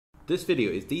This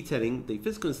video is detailing the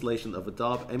physical installation of a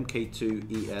DAAB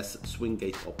MK2 ES swing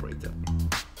gate operator.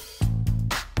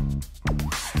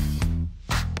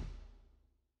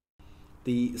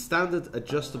 The standard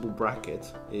adjustable bracket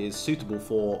is suitable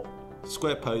for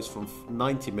square posts from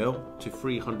 90mm to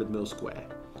 300mm square.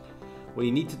 What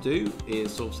you need to do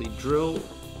is obviously drill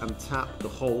and tap the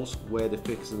holes where the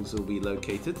fixings will be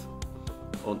located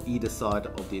on either side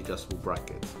of the adjustable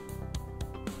bracket.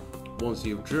 Once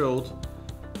you've drilled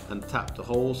and tapped the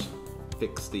holes,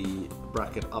 fix the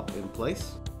bracket up in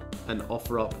place and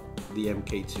offer up the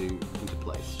MK2 into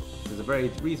place. It's a very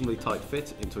reasonably tight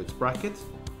fit into its bracket.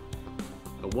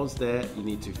 And once there, you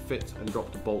need to fit and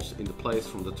drop the bolts into place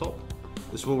from the top.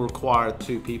 This will require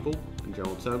 2 people in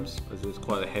general terms, as it's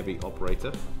quite a heavy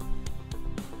operator.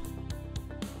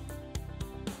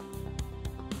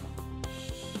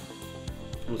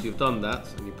 Once you've done that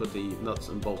and you put the nuts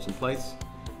and bolts in place,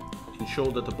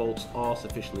 ensure that the bolts are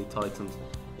sufficiently tightened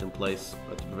in place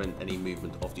to prevent any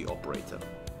movement of the operator.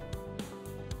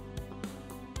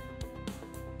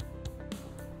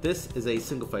 This is a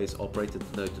single phase operator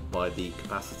denoted by the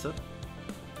capacitor.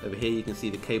 Over here you can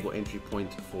see the cable entry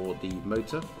point for the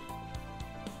motor,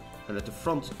 and at the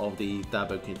front of the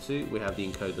DAAB MK2 we have the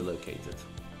encoder located.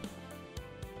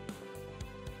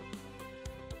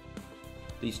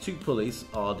 These 2 pulleys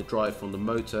are the drive from the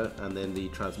motor and then the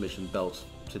transmission belt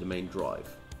to the main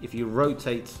drive. If you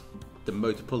rotate the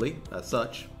motor pulley as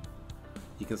such,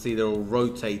 you can see they will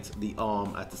rotate the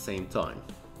arm at the same time.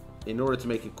 In order to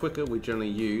make it quicker, we generally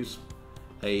use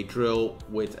a drill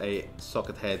with a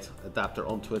socket head adapter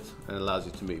onto it, and it allows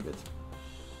you to move it.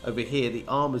 Over here the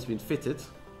arm has been fitted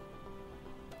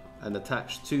and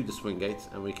attached to the swing gate,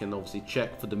 and we can obviously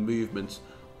check for the movement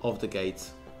of the gate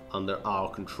under our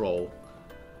control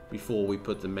before we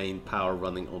put the main power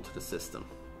running onto the system.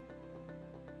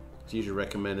 It's usually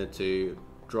recommended to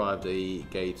drive the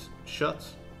gate shut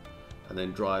and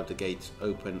then drive the gate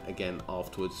open again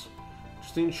afterwards,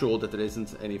 just to ensure that there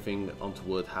isn't anything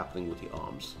untoward happening with the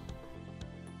arms.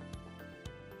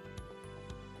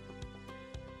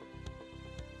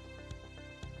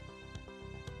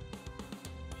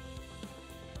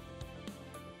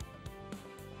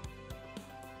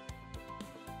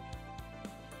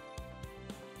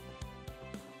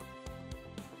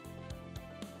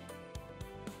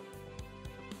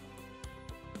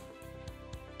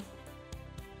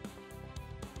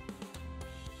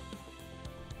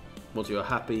 Once you are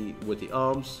happy with the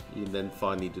arms, you can then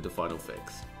finally do the final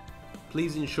fix.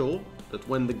 Please ensure that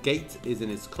when the gate is in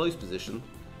its closed position,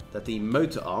 that the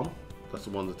motor arm, that's the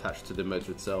one attached to the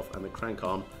motor itself, and the crank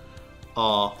arm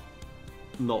are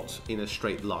not in a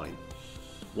straight line.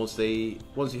 Once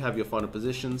you have your final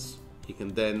positions, you can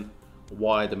then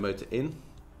wire the motor in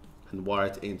and wire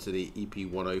it into the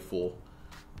EP104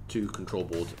 2 control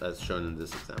board as shown in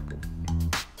this example.